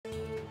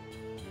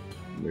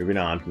moving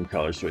on from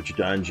Color Switch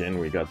Dungeon,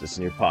 we got this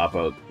new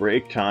pop-out.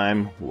 Break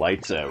time,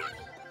 lights out.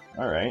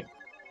 Alright.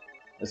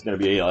 It's gonna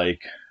be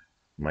like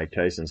Mike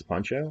Tyson's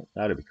Punch-Out?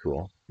 That'd be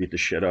cool. Beat the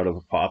shit out of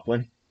a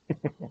poplin.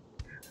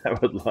 I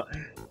would love...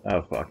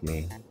 Oh, fuck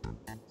me.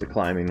 It's a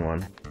climbing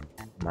one.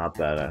 Not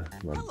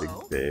that, not a big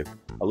fave.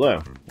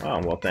 Hello. Oh,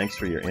 well, thanks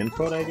for your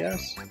input, I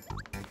guess.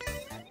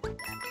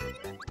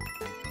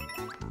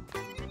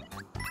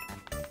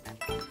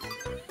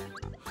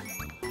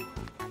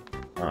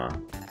 Huh.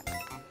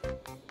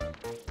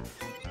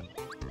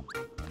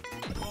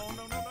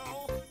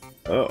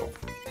 Oh.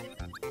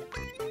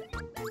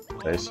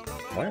 Nice.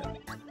 What?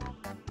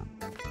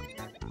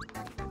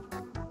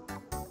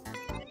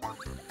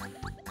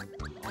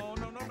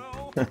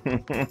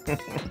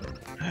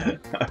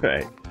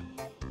 Alright.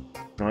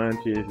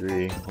 1, 2,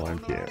 3, 1,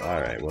 2.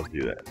 Alright, we'll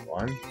do that.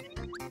 1,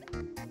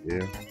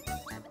 2,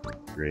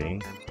 3,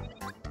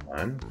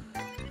 1,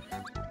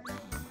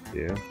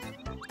 2.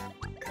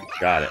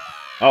 Got it.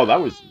 Oh, that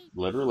was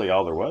literally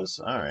all there was?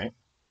 Alright.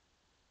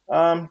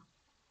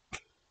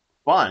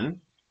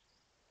 Fun.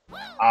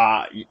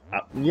 You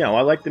know,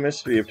 I like the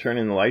mystery of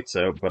turning the lights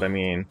out, but I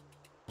mean,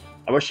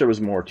 I wish there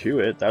was more to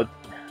it. That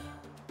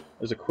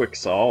was a quick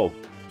solve,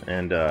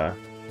 and I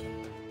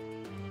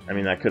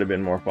mean, that could have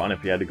been more fun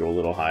if you had to go a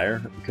little higher.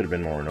 It could have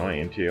been more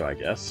annoying too, I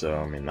guess. So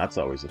I mean, that's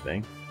always a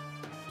thing.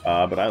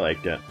 But I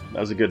liked it. That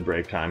was a good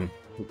break time.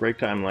 Break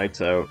time,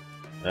 lights out.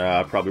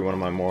 Probably one of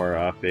my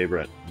more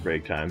favorite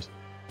break times.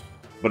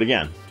 But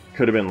again,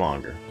 could have been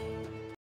longer.